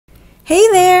Hey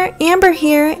there, Amber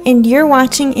here, and you're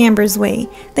watching Amber's Way.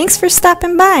 Thanks for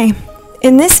stopping by.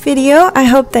 In this video, I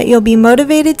hope that you'll be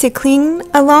motivated to clean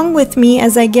along with me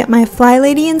as I get my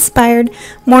Flylady-Inspired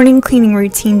morning cleaning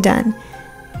routine done.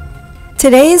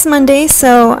 Today is Monday,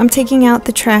 so I'm taking out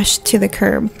the trash to the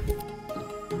curb.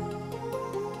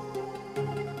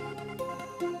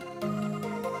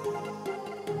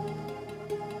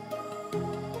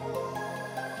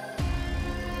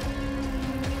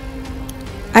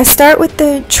 I start with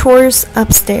the chores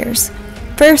upstairs.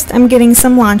 First, I'm getting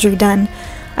some laundry done.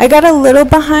 I got a little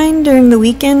behind during the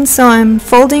weekend, so I'm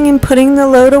folding and putting the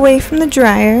load away from the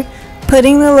dryer,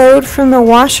 putting the load from the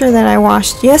washer that I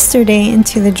washed yesterday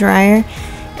into the dryer,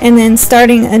 and then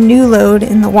starting a new load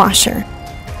in the washer.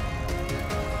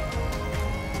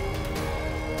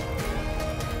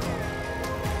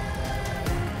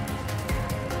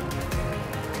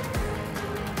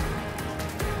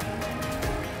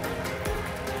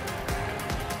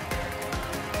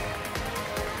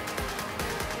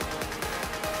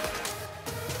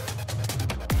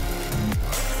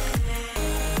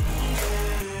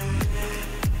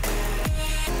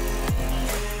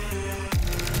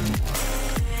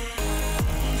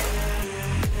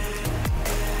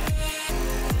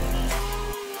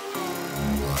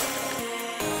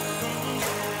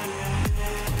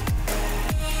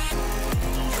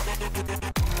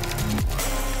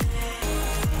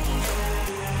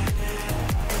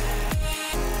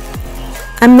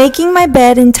 I'm making my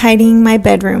bed and tidying my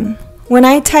bedroom. When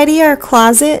I tidy our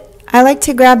closet, I like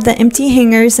to grab the empty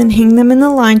hangers and hang them in the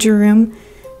laundry room.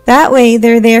 That way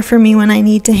they're there for me when I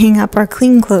need to hang up our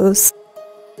clean clothes.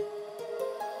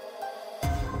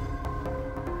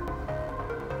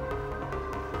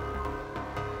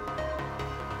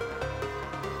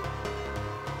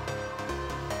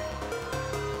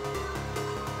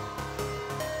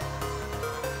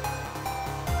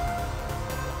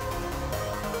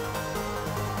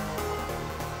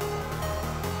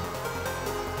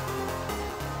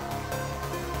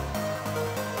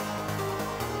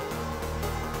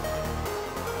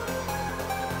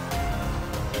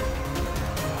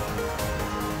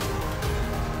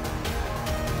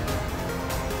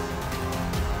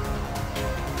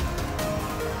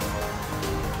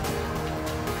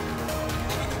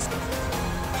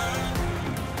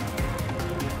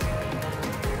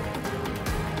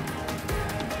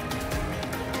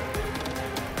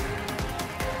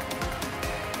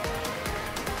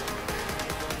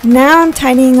 Now I'm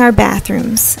tidying our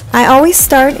bathrooms. I always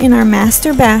start in our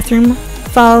master bathroom,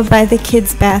 followed by the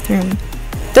kids' bathroom.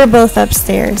 They're both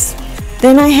upstairs.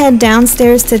 Then I head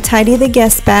downstairs to tidy the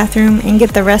guest bathroom and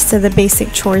get the rest of the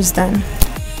basic chores done.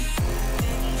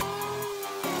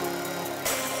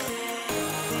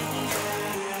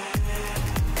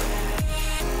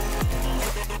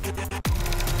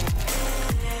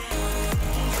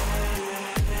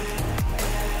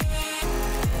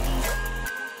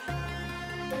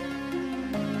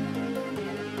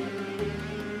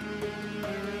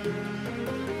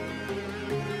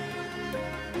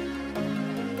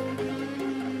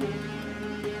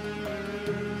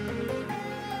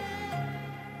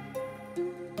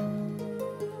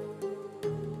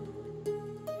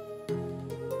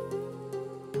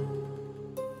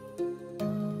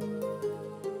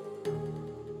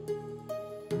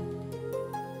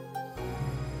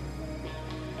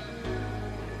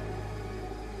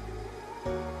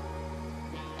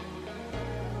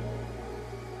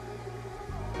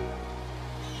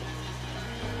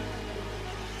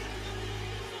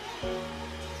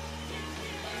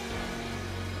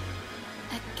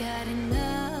 Got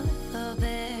enough of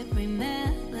every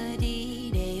melody,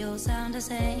 they all sound the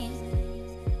same.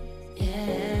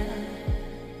 Yeah,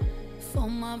 for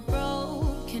my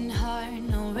broken heart,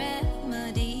 no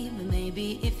remedy, but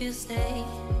maybe if you stay,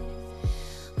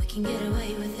 we can get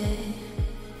away with it.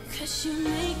 'Cause you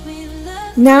make me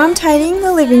love. Now I'm tidying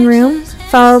the living room,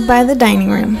 followed by the dining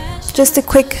room. Just a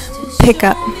quick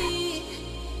pickup.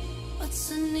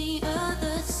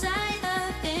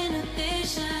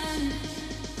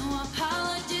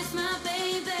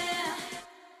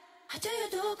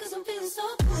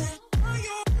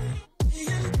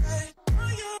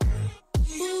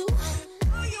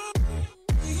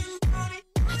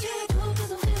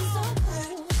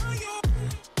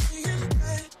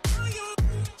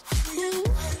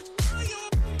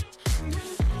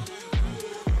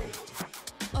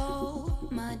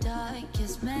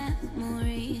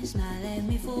 Memories now let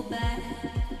me fall back.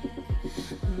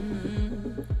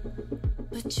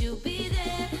 But you'll be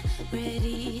there,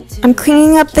 ready to. I'm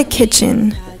cleaning up the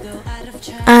kitchen.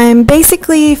 I'm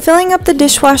basically filling up the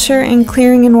dishwasher and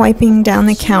clearing and wiping down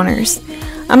the counters.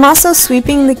 I'm also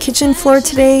sweeping the kitchen floor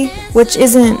today, which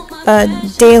isn't a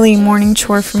daily morning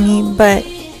chore for me, but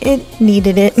it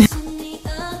needed it.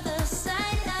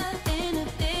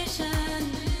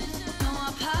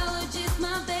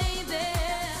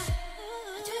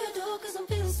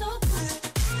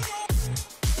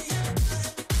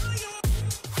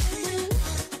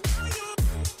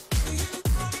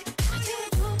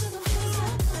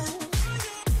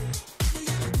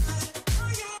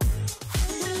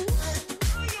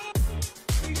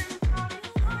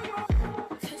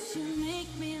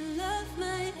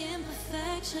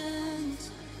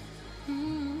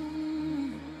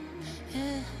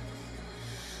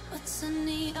 What's on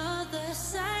the other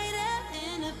side of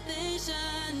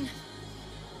inhibition?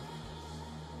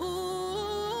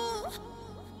 Ooh,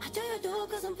 how do you do?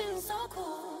 'Cause I'm feeling so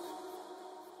cool.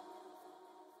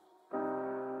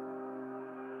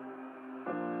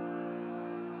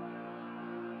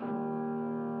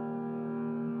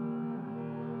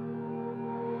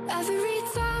 Every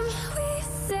time we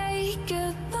say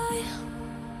goodbye,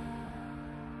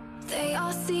 they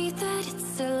all see that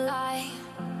it's a lie.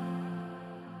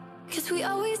 'Cause we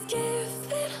always give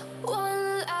it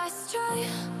one last try.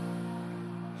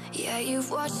 Yeah, you've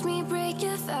watched me break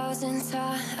 1,000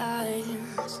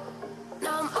 times.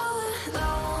 Now I'm all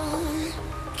alone,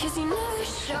 'cause you never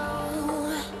show.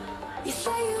 You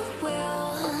say you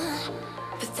will,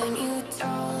 but then you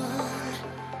don't.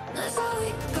 That's how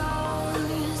it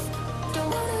goes. Don't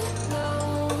wanna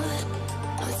know.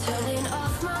 I'm turning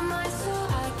off my mind so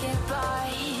I get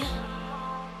by.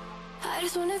 I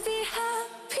just wanna be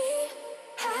happy,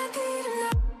 happy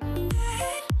tonight.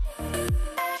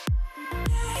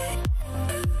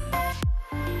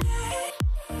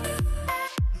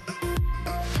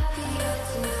 Happier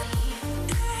tonight.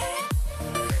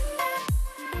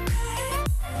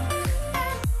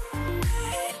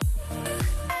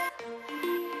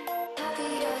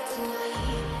 Happier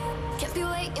tonight. Can't be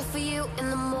waiting for you in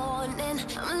the morning.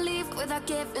 I'ma leave without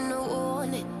giving a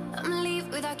warning. I'ma leave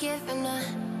without giving a.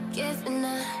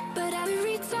 But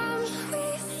every time we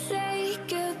say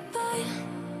goodbye,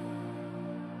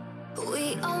 we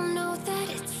all know that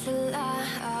it's a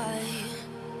lie.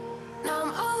 Now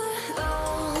I'm all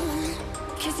alone,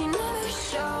 'cause you never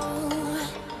show.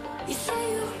 You say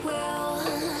you will,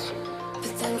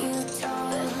 but then you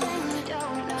don't.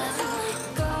 That's how it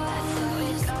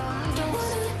goes. Don't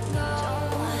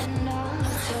wanna know.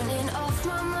 I'm turning off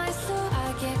my mind so I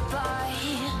get by.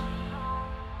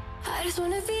 I just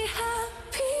wanna be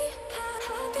happy,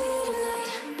 happy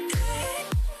tonight.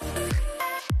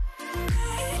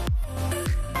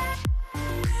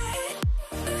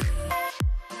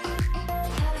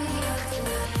 Happier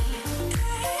tonight.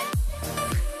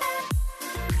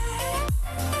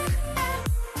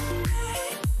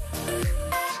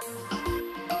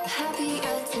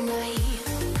 Happier tonight.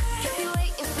 Can't be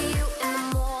waiting for you in the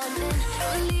morning.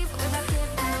 I'ma leave without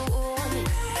giving a warning.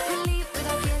 I'ma leave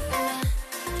without giving a.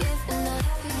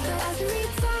 Every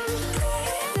time we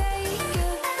say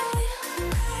goodbye,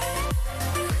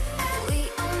 we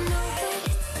all know that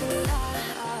it's a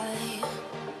lie.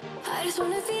 I just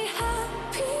wanna be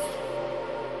happy.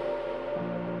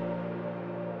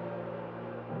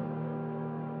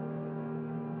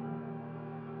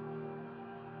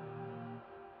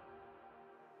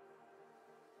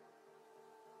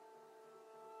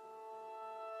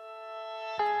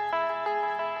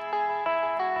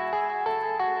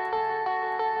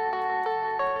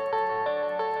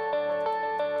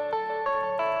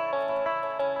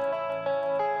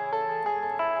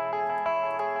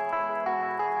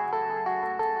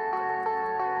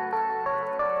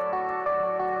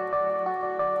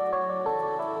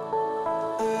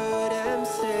 Heard them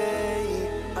say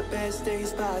our best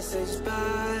days pass us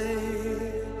by,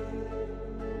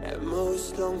 and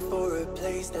most long for a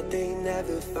place that they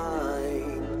never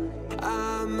find.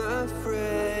 I'm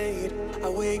afraid I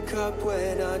wake up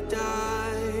when I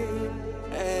die,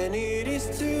 and it is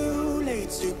too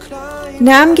late to climb.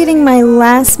 Now I'm getting my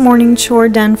last morning chore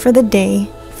done for the day,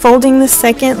 folding the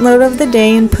second load of the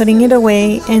day and putting it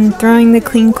away, and throwing the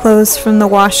clean clothes from the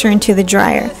washer into the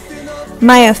dryer.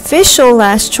 My official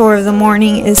last chore of the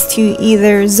morning is to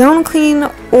either zone clean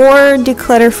or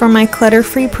declutter for my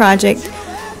clutter-free project,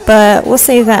 but we'll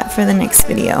save that for the next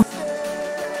video.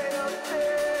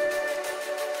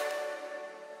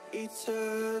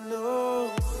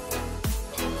 Eternal.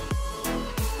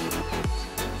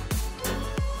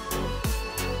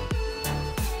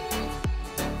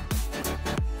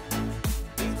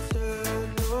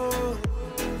 Eternal.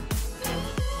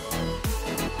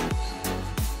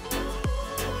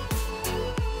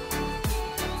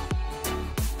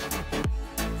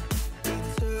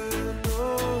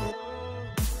 Eternal.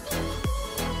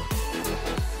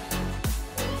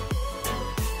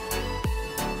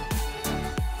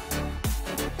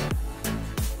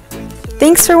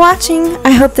 Thanks for watching.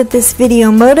 I hope that this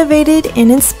video motivated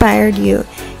and inspired you.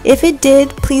 If it did,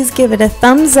 please give it a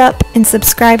thumbs up and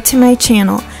subscribe to my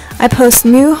channel. I post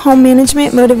new home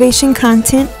management motivation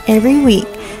content every week.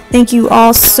 Thank you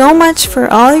all so much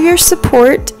for all of your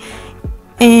support,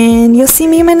 and you'll see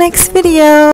me in my next video.